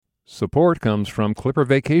Support comes from Clipper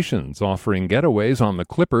Vacations, offering getaways on the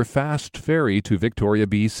Clipper Fast Ferry to Victoria,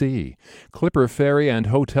 BC. Clipper ferry and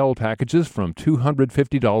hotel packages from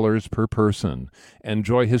 $250 per person.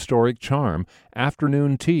 Enjoy historic charm,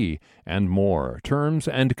 afternoon tea, and more. Terms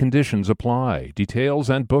and conditions apply. Details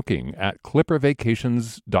and booking at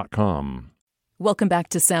clippervacations.com. Welcome back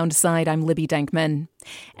to Soundside. I'm Libby Dankman.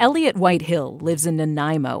 Elliot Whitehill lives in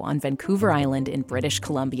Nanaimo on Vancouver Island in British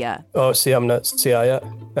Columbia. Siamna siaya,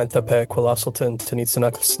 antape qualasalton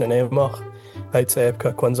tanitsanaklis nanemoch,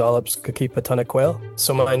 haitseepka quanzalops kakipatanaquel.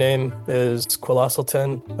 So my name is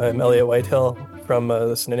Qualasalton. I'm Elliot Whitehill from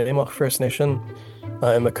the Nanaimo First Nation.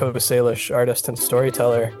 I'm a Coast Salish artist and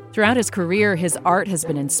storyteller. Throughout his career, his art has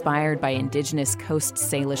been inspired by indigenous Coast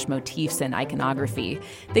Salish motifs and iconography,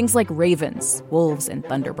 things like ravens, wolves, and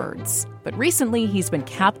thunderbirds. But recently, he's been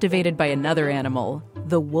captivated by another animal,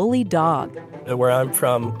 the woolly dog. Where I'm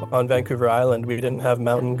from, on Vancouver Island, we didn't have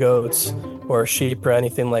mountain goats or sheep or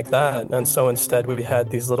anything like that. And so instead, we had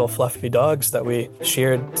these little fluffy dogs that we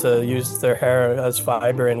sheared to use their hair as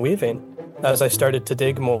fiber in weaving. As I started to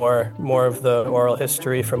dig more of the oral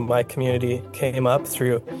history from my community came up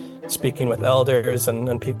through speaking with elders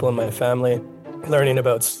and people in my family, learning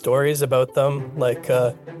about stories about them. Like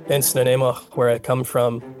in Nanaimo, where I come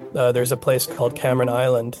from, there's a place called Cameron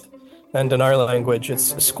Island. And in our language,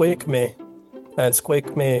 it's Squeakme. And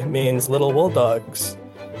Squeakme means little wool dogs.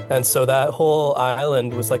 And so that whole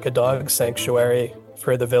island was like a dog sanctuary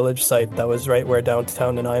for the village site that was right where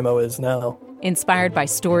downtown Nanaimo is now. Inspired by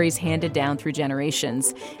stories handed down through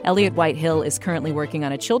generations, Elliot Whitehill is currently working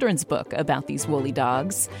on a children's book about these woolly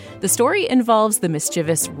dogs. The story involves the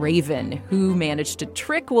mischievous Raven, who managed to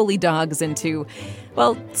trick woolly dogs into,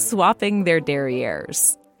 swapping their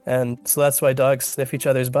derrieres. And so that's why dogs sniff each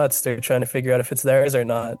other's butts. They're trying to figure out if it's theirs or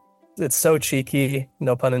not. It's so cheeky,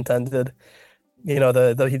 no pun intended. You know,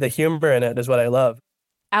 the humor in it is what I love.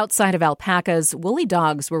 Outside of alpacas, woolly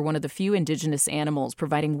dogs were one of the few indigenous animals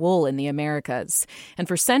providing wool in the Americas. And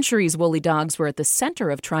for centuries, woolly dogs were at the center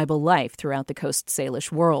of tribal life throughout the Coast Salish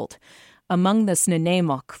world. Among the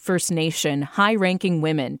Snuneymuxw First Nation, high-ranking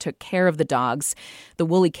women took care of the dogs. The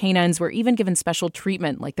woolly canines were even given special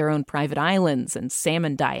treatment, like their own private islands and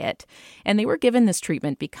salmon diet. And they were given this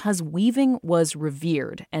treatment because weaving was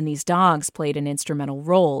revered, and these dogs played an instrumental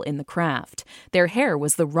role in the craft. Their hair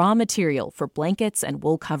was the raw material for blankets and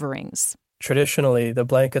wool coverings. Traditionally, the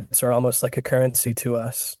blankets are almost like a currency to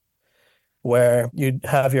us, where you'd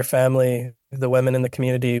have your family, the women in the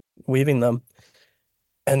community, weaving them.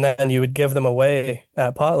 And then you would give them away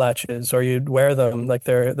at potlatches, or you'd wear them like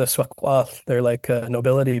they're the swakwal. They're like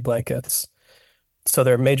nobility blankets. So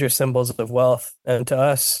they're major symbols of wealth. And to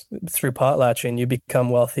us, through potlatching, you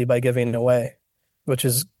become wealthy by giving away, which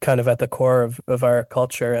is kind of at the core of our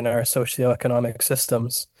culture and our socioeconomic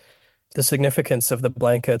systems. The significance of the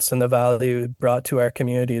blankets and the value brought to our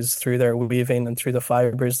communities through their weaving and through the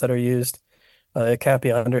fibers that are used, it can't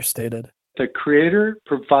be understated. The Creator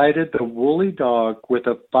provided the woolly dog with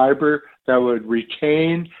a fiber that would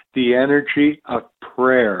retain the energy of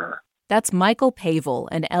prayer. That's Michael Pavel,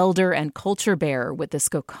 an elder and culture bearer with the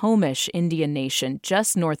Skokomish Indian Nation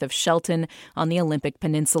just north of Shelton on the Olympic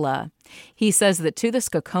Peninsula. He says that to the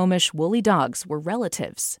Skokomish, woolly dogs were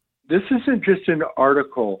relatives. This isn't just an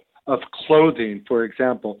article of clothing, for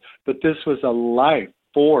example, but this was a life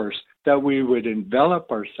force that we would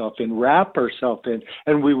envelop ourselves in, wrap ourselves in,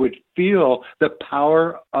 and we would feel the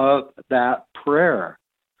power of that prayer.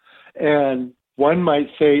 And one might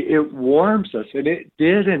say it warms us, and it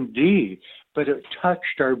did indeed, but it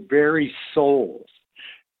touched our very souls.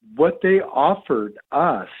 What they offered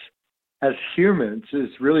us as humans is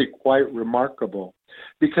really quite remarkable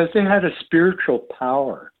because they had a spiritual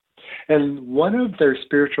power. And one of their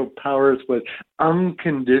spiritual powers was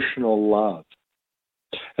unconditional love,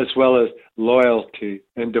 as well as loyalty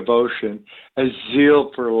and devotion, a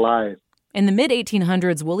zeal for life. In the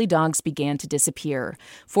mid-1800s, woolly dogs began to disappear.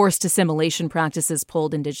 Forced assimilation practices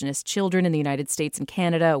pulled indigenous children in the United States and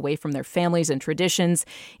Canada away from their families and traditions,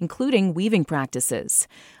 including weaving practices.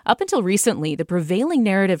 Up until recently, the prevailing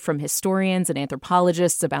narrative from historians and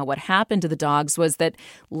anthropologists about what happened to the dogs was that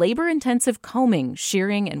labor-intensive combing,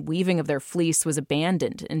 shearing, and weaving of their fleece was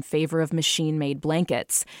abandoned in favor of machine-made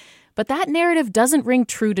blankets. But that narrative doesn't ring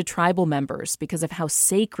true to tribal members because of how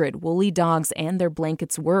sacred woolly dogs and their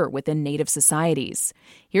blankets were within Native societies.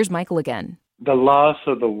 Here's Michael again. The loss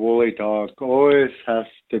of the woolly dog always has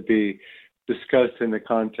to be discussed in the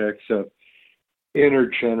context of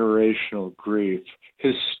intergenerational grief,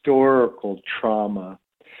 historical trauma,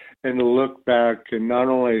 and to look back, and not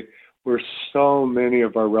only were so many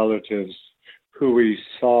of our relatives who we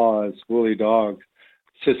saw as woolly dogs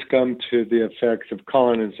succumbed to the effects of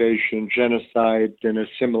colonization, genocide, and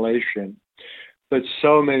assimilation. But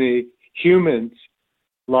so many humans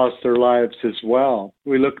lost their lives as well.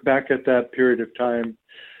 We look back at that period of time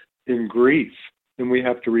in grief, and we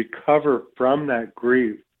have to recover from that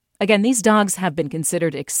grief. Again, these dogs have been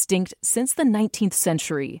considered extinct since the 19th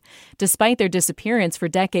century. Despite their disappearance for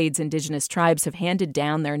decades, indigenous tribes have handed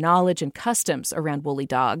down their knowledge and customs around woolly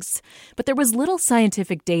dogs. But there was little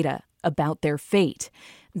scientific data about their fate.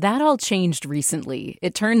 That all changed recently.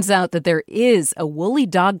 It turns out that there is a woolly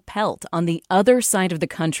dog pelt on the other side of the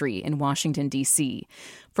country in Washington, D.C.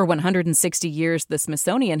 For 160 years, the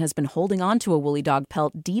Smithsonian has been holding on to a woolly dog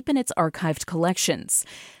pelt deep in its archived collections.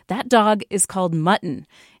 That dog is called mutton,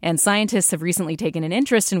 and scientists have recently taken an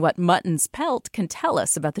interest in what mutton's pelt can tell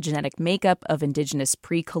us about the genetic makeup of indigenous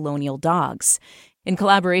pre-colonial dogs. In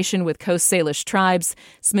collaboration with Coast Salish tribes,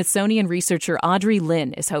 Smithsonian researcher Audrey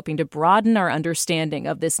Lynn is hoping to broaden our understanding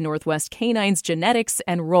of this Northwest canine's genetics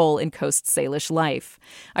and role in Coast Salish life.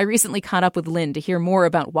 I recently caught up with Lynn to hear more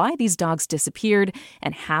about why these dogs disappeared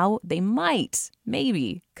and how they might,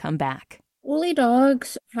 maybe, come back. Woolly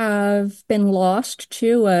dogs have been lost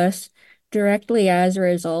to us directly as a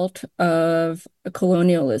result of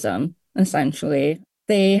colonialism, essentially.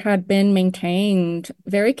 They had been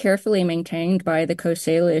very carefully maintained by the Coast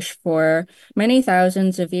Salish for many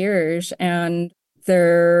thousands of years, and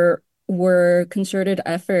there were concerted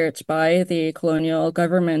efforts by the colonial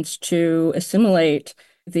governments to assimilate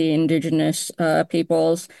the indigenous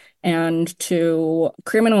peoples and to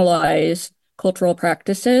criminalize cultural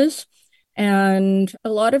practices. And a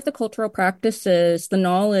lot of the cultural practices, the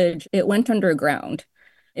knowledge, it went underground.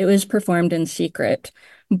 It was performed in secret.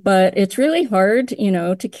 But it's really hard,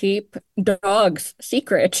 to keep dogs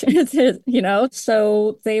secret,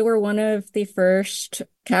 So they were one of the first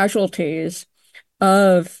casualties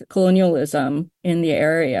of colonialism in the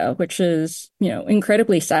area, which is,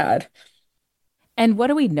 incredibly sad. And what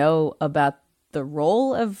do we know about the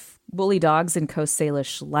role of woolly dogs in Coast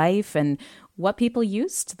Salish life and what people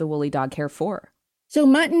used the woolly dog hair for? So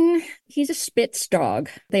mutton, he's a Spitz dog.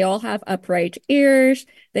 They all have upright ears.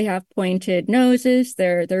 They have pointed noses.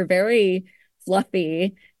 They're very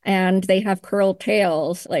fluffy, and they have curled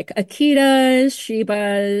tails like Akitas,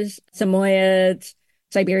 Shibas, Samoyeds,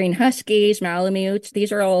 Siberian Huskies, Malamutes.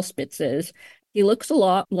 These are all Spitzes. He looks a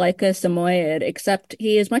lot like a Samoyed, except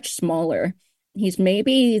he is much smaller. He's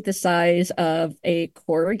maybe the size of a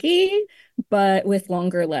corgi, but with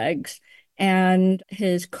longer legs. And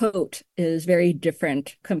his coat is very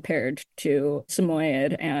different compared to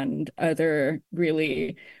Samoyed and other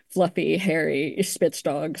really fluffy, hairy Spitz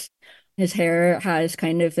dogs. His hair has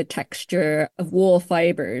kind of the texture of wool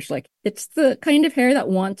fibers. Like, it's the kind of hair that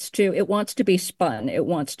wants to be spun. It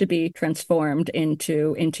wants to be transformed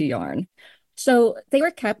into yarn. So they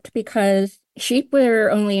were kept because sheep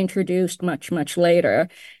were only introduced much, much later.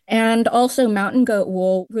 And also mountain goat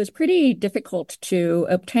wool was pretty difficult to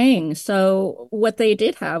obtain. So what they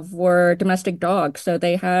did have were domestic dogs. So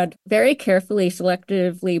they had very carefully,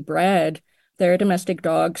 selectively bred their domestic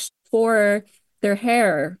dogs for their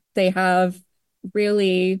hair. They have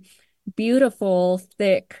really beautiful,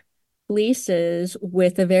 thick fleeces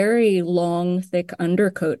with a very long, thick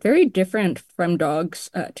undercoat, very different from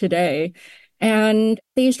dogs today. And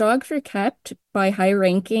these dogs were kept by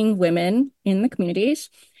high-ranking women in the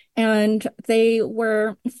communities, and they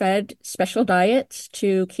were fed special diets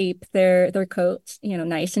to keep their coats,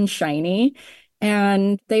 nice and shiny.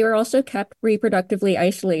 And they were also kept reproductively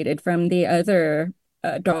isolated from the other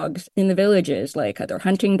dogs in the villages, like other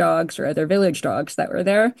hunting dogs or other village dogs that were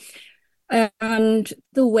there. And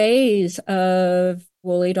the ways of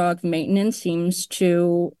woolly dog maintenance seems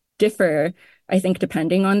to differ, I think,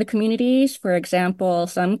 depending on the communities. For example,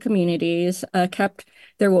 some communities kept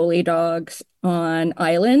their woolly dogs on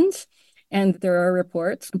islands, and there are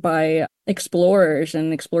reports by explorers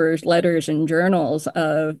and explorers' letters and journals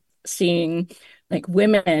of seeing like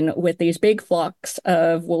women with these big flocks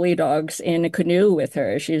of woolly dogs in a canoe with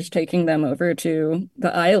her. She's taking them over to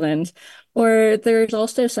the island. Or there's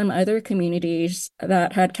also some other communities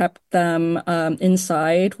that had kept them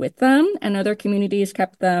inside with them, and other communities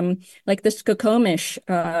kept them, like the Skokomish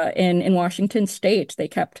in Washington State. They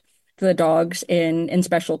kept the dogs in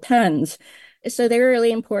special pens. So they were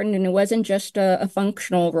really important, and it wasn't just a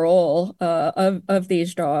functional role of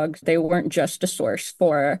these dogs. They weren't just a source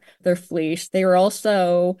for their fleece. They were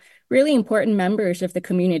also really important members of the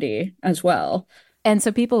community as well. And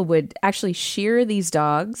so people would actually shear these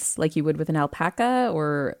dogs like you would with an alpaca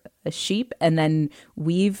or a sheep, and then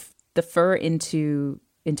weave the fur into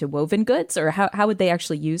woven goods? Or how would they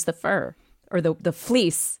actually use the fur or the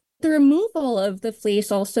fleece? The removal of the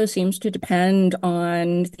fleece also seems to depend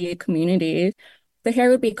on the community. The hair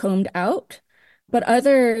would be combed out, but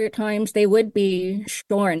other times they would be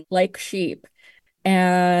shorn like sheep.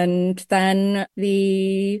 And then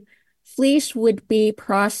the fleece would be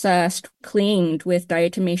processed, cleaned with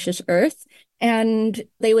diatomaceous earth, and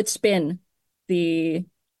they would spin the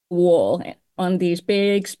wool on these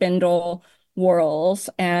big spindle whorls.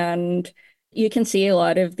 And you can see a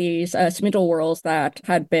lot of these spindle whorls that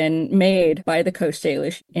had been made by the Coast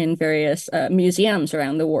Salish in various museums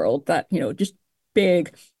around the world that, just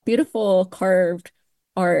big, beautiful carved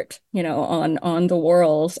art, on the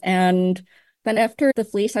whorls. And then after the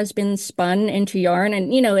fleece has been spun into yarn,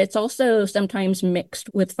 and, it's also sometimes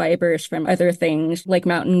mixed with fibers from other things like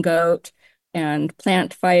mountain goat and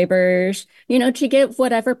plant fibers, to give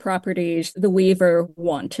whatever properties the weaver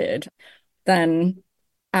wanted. Then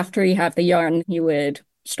after you have the yarn, you would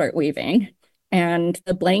start weaving. And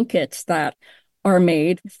the blankets that are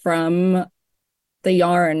made from the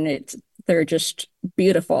yarn, they're just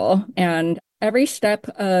beautiful. And every step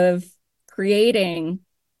of creating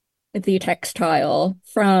the textile,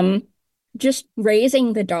 from just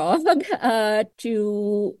raising the dog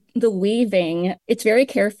to the weaving, it's very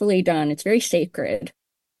carefully done. It's very sacred.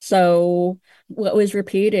 So what was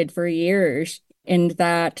repeated for years in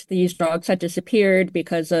that these dogs had disappeared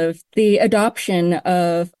because of the adoption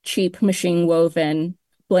of cheap machine woven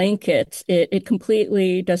blankets, it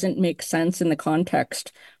completely doesn't make sense in the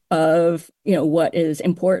context of, what is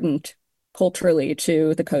important culturally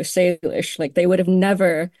to the Coast Salish. Like, they would have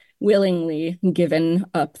never willingly given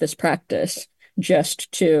up this practice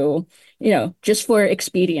just for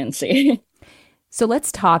expediency. So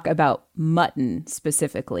let's talk about mutton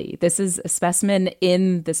specifically. This is a specimen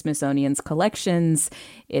in the Smithsonian's collections.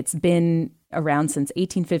 It's been around since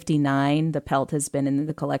 1859. The pelt has been in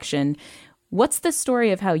the collection. What's the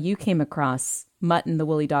story of how you came across mutton, the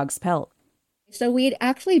woolly dog's pelt? So we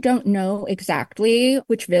actually don't know exactly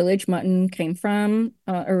which village mutton came from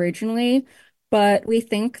originally, but we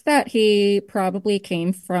think that he probably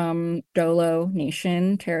came from Dolo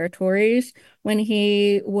Nation territories when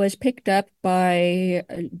he was picked up by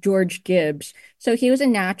George Gibbs. So he was a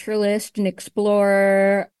naturalist, an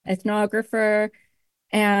explorer, ethnographer,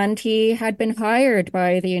 and he had been hired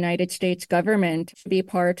by the United States government to be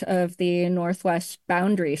part of the Northwest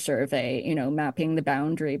Boundary Survey, mapping the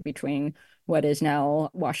boundary between what is now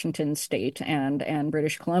Washington State and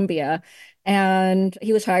British Columbia. And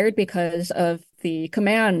he was hired because of the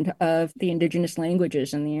command of the indigenous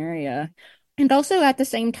languages in the area. And also at the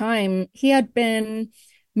same time, he had been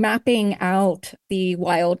mapping out the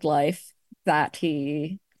wildlife that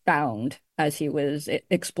he found as he was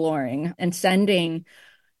exploring and sending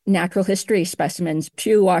natural history specimens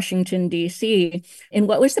to Washington, D.C. in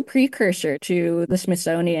what was the precursor to the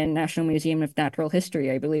Smithsonian National Museum of Natural History.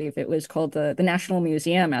 I believe it was called the National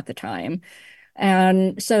Museum at the time.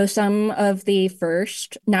 And so some of the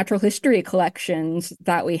first natural history collections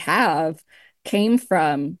that we have came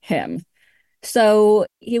from him. So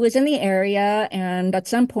he was in the area, and at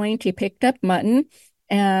some point he picked up Mutton,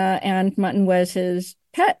 and Mutton was his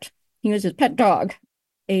pet. He was his pet dog.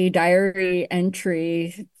 A diary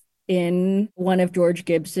entry in one of George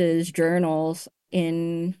Gibbs's journals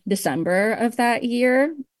in December of that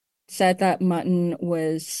year said that Mutton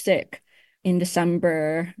was sick in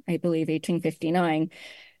December, I believe, 1859.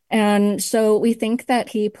 And so we think that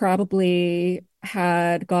he probably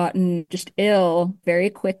had gotten just ill very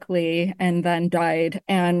quickly and then died.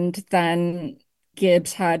 And then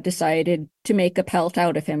Gibbs had decided to make a pelt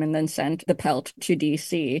out of him and then sent the pelt to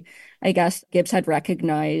DC. I guess Gibbs had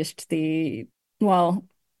recognized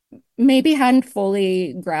maybe hadn't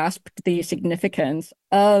fully grasped the significance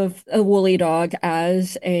of a woolly dog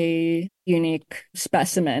as a unique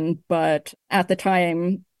specimen. But at the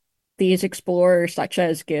time, these explorers, such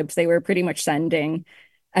as Gibbs, they were pretty much sending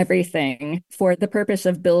everything for the purpose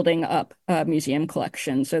of building up a museum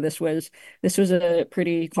collection. So this was a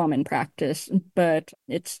pretty common practice, but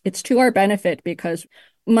it's to our benefit because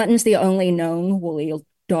Mutton's the only known woolly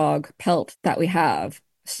dog pelt that we have.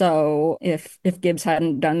 So if Gibbs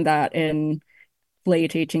hadn't done that in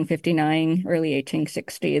late 1859, early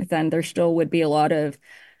 1860, then there still would be a lot of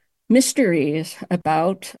mysteries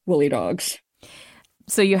about woolly dogs.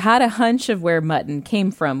 So you had a hunch of where mutton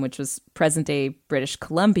came from, which was present-day British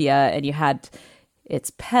Columbia, and you had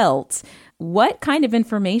its pelt. What kind of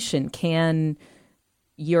information can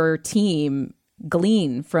your team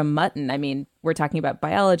glean from mutton? I mean, we're talking about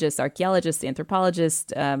biologists, archaeologists,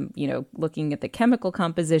 anthropologists, looking at the chemical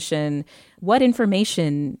composition. What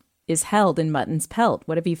information is held in mutton's pelt?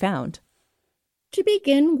 What have you found? To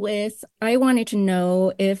begin with, I wanted to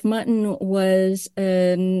know if mutton was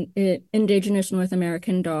an indigenous North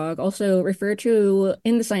American dog, also referred to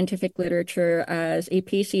in the scientific literature as a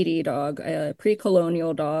PCD dog, a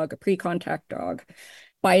pre-colonial dog, a pre-contact dog.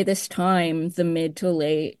 By this time, the mid to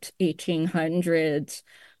late 1800s,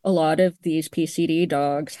 a lot of these PCD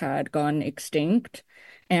dogs had gone extinct,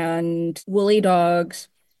 and woolly dogs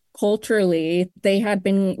culturally, they had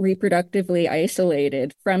been reproductively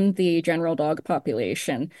isolated from the general dog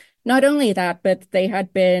population. Not only that, but they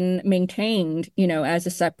had been maintained, as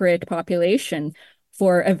a separate population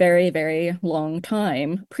for a very, very long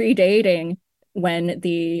time, predating when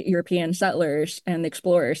the European settlers and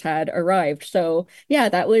explorers had arrived. So, yeah,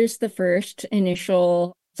 that was the first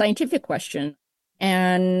initial scientific question.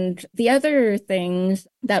 And the other things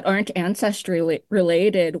that aren't ancestry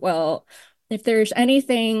related, well, if there's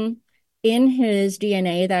anything in his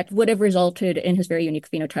DNA that would have resulted in his very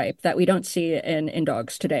unique phenotype that we don't see in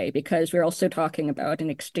dogs today, because we're also talking about an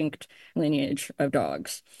extinct lineage of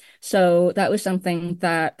dogs. So that was something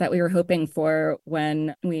that we were hoping for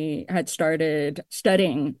when we had started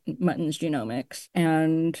studying Mutton's genomics.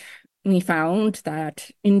 And we found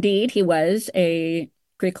that indeed he was a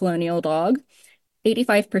pre-colonial dog.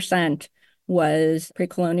 85% was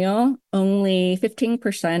pre-colonial, only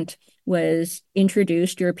 15% was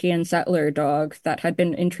introduced European settler dog that had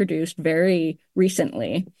been introduced very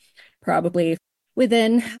recently, probably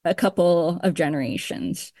within a couple of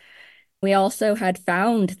generations. We also had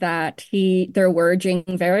found that there were gene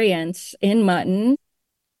variants in mutton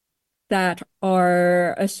that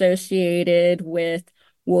are associated with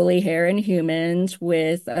woolly hair in humans,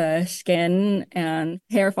 with skin and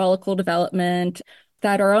hair follicle development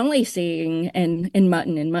that are only seen in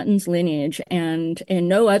mutton's lineage and in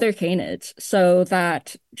no other canids. So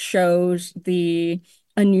that shows the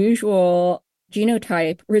unusual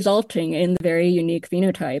genotype resulting in the very unique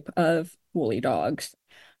phenotype of woolly dogs.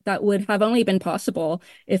 That would have only been possible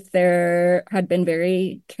if there had been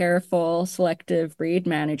very careful selective breed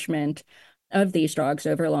management of these dogs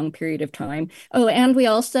over a long period of time. Oh, and we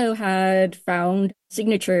also had found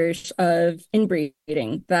signatures of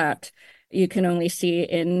inbreeding that you can only see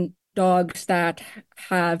in dogs that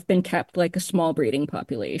have been kept like a small breeding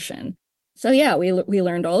population. So yeah, we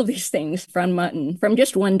learned all of these things from mutton, from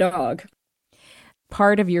just one dog.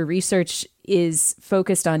 Part of your research is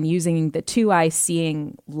focused on using the two-eye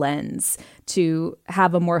seeing lens to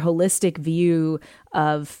have a more holistic view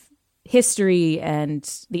of history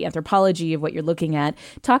and the anthropology of what you're looking at.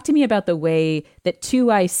 Talk to me about the way that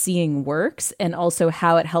two-eye seeing works and also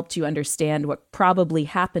how it helped you understand what probably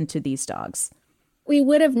happened to these dogs. We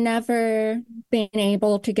would have never been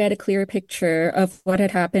able to get a clear picture of what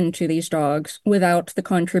had happened to these dogs without the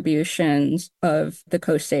contributions of the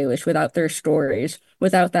Coast Salish, without their stories,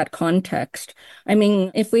 without that context. I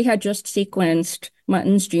mean, if we had just sequenced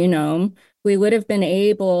Mutton's genome, we would have been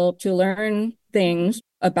able to learn things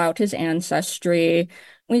about his ancestry.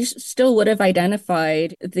 We still would have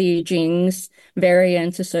identified the genes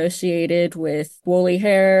variants associated with woolly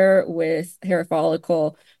hair, with hair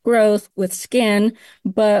follicle growth, with skin,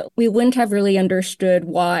 but we wouldn't have really understood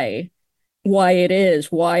why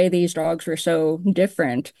these dogs were so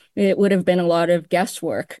different. It would have been a lot of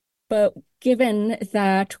guesswork. But given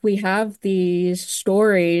that we have these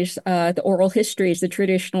stories, the oral histories, the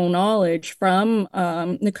traditional knowledge from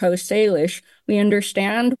the Coast Salish, we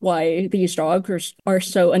understand why these dogs are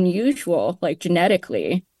so unusual, like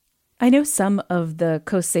genetically. I know some of the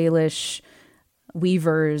Coast Salish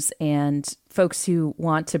weavers and folks who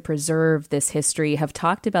want to preserve this history have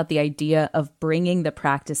talked about the idea of bringing the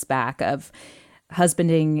practice back of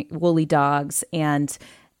husbanding woolly dogs and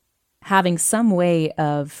having some way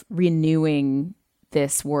of renewing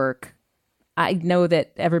this work. I know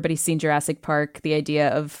that everybody's seen Jurassic Park, the idea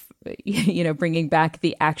of, bringing back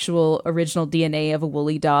the actual original DNA of a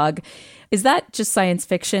woolly dog. Is that just science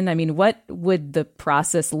fiction? I mean, what would the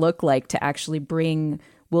process look like to actually bring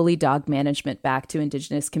woolly dog management back to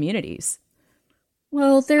indigenous communities?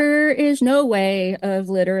 Well, there is no way of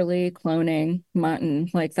literally cloning mutton.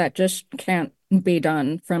 Like that just can't be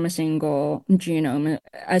done from a single genome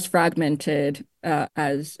as fragmented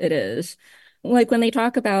as it is. Like when they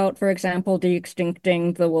talk about, for example,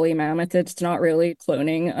 de-extincting the woolly mammoth, it's not really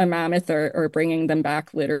cloning a mammoth or bringing them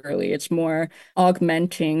back literally. It's more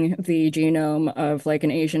augmenting the genome of like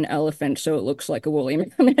an Asian elephant so it looks like a woolly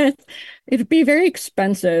mammoth. It'd be very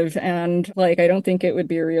expensive and like I don't think it would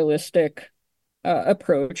be a realistic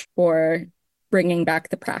approach for bringing back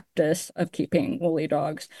the practice of keeping woolly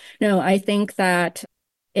dogs. No, I think that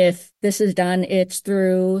if this is done, it's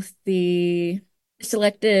through the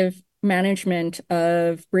selective management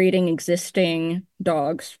of breeding existing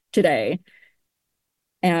dogs today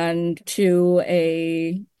and to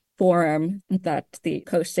a form that the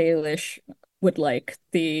Coast Salish would like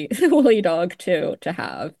the woolly dog to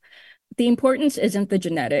have. The importance isn't the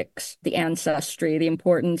genetics, the ancestry. The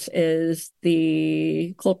importance is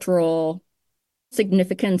the cultural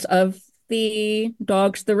significance of the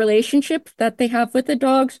dogs, the relationship that they have with the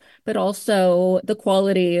dogs, but also the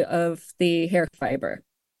quality of the hair fiber.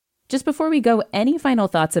 Just before we go, any final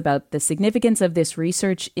thoughts about the significance of this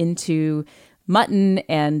research into mutton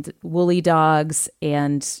and woolly dogs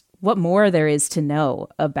and what more there is to know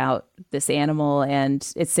about this animal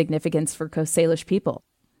and its significance for Coast Salish people?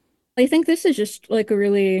 I think this is just like a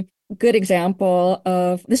really good example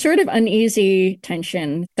of the sort of uneasy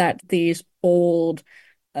tension that these old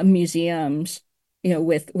museums,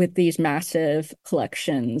 with these massive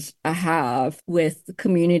collections have with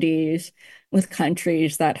communities, with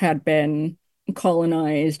countries that had been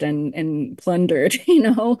colonized and plundered,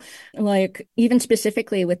 like even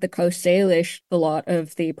specifically with the Coast Salish, a lot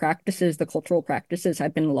of the cultural practices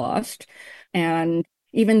had been lost. And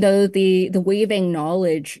even though the weaving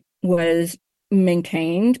knowledge was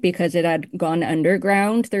maintained because it had gone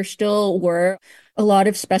underground, there still were a lot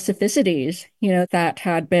of specificities, that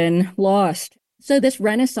had been lost. So this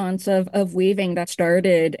renaissance of weaving that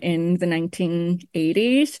started in the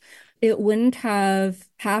 1980s, it wouldn't have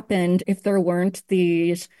happened if there weren't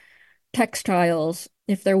these textiles,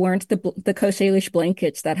 if there weren't the Coast Salish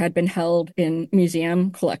blankets that had been held in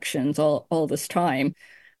museum collections all this time.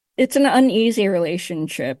 It's an uneasy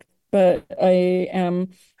relationship, but I am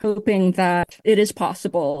hoping that it is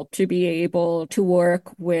possible to be able to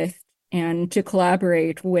work with and to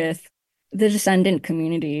collaborate with the descendant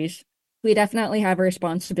communities. We definitely have a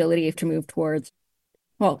responsibility to move towards,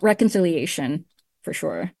 reconciliation, for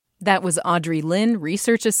sure. That was Audrey Lin,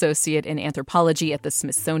 Research Associate in Anthropology at the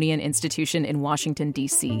Smithsonian Institution in Washington,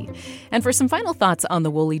 D.C. And for some final thoughts on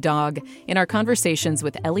the woolly dog, in our conversations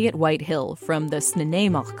with Elliot Whitehill from the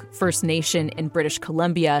Snuneymuxw First Nation in British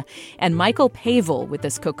Columbia and Michael Pavel with the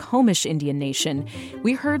Skokomish Indian Nation,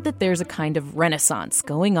 we heard that there's a kind of renaissance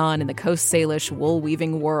going on in the Coast Salish wool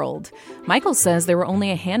weaving world. Michael says there were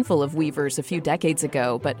only a handful of weavers a few decades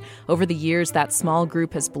ago, but over the years that small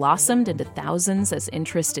group has blossomed into thousands as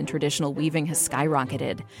interest in traditional weaving has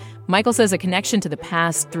skyrocketed. Michael says a connection to the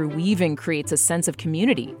past through weaving creates a sense of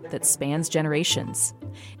community that spans generations.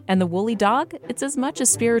 And the woolly dog, it's as much a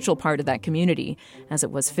spiritual part of that community as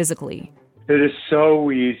it was physically. It is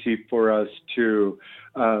so easy for us to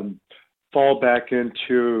fall back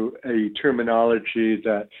into a terminology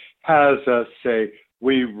that has us say,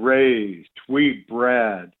 we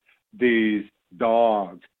bred these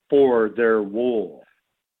dogs for their wool.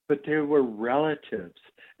 But they were relatives,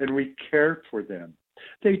 and we cared for them.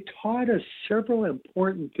 They taught us several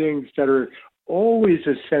important things that are always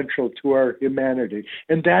essential to our humanity,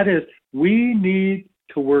 and that is we need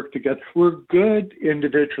to work together. We're good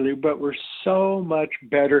individually, but we're so much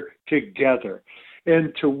better together.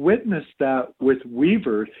 And to witness that with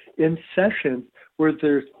weavers in sessions where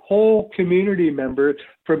there's whole community members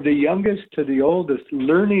from the youngest to the oldest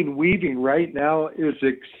learning weaving right now is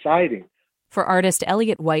exciting. For artist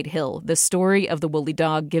Elliot Whitehill, the story of the woolly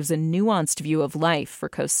dog gives a nuanced view of life for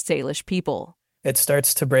Coast Salish people. It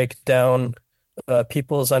starts to break down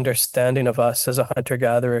people's understanding of us as a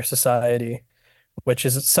hunter-gatherer society, which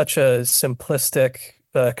is such a simplistic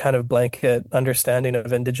kind of blanket understanding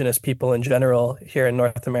of indigenous people in general here in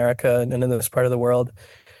North America and in this part of the world,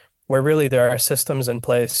 where really there are systems in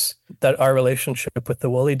place that our relationship with the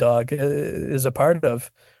woolly dog is a part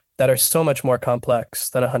of, that are so much more complex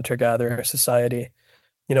than a hunter-gatherer society.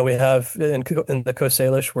 We have in the Coast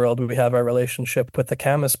Salish world, we have our relationship with the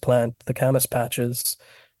camas plant, the camas patches,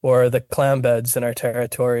 or the clam beds in our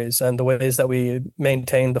territories, and the ways that we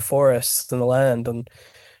maintain the forests and the land. And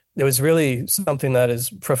it was really something that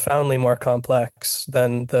is profoundly more complex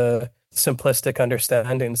than the simplistic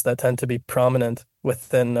understandings that tend to be prominent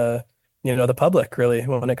within the public, really,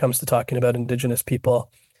 when it comes to talking about indigenous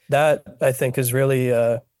people. That, I think, is really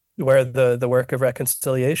where the work of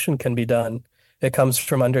reconciliation can be done. It comes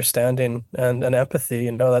from understanding and empathy,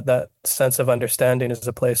 that sense of understanding is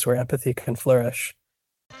a place where empathy can flourish.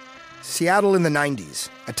 Seattle in the 90s.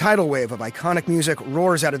 A tidal wave of iconic music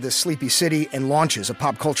roars out of this sleepy city and launches a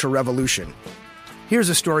pop culture revolution. Here's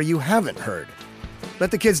a story you haven't heard. Let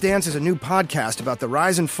the Kids Dance is a new podcast about the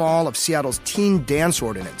rise and fall of Seattle's teen dance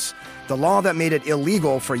ordinance, the law that made it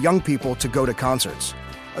illegal for young people to go to concerts.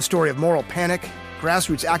 A story of moral panic,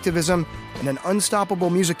 grassroots activism, and an unstoppable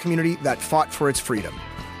music community that fought for its freedom.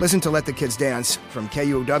 Listen to Let the Kids Dance from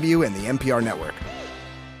KUOW and the NPR network.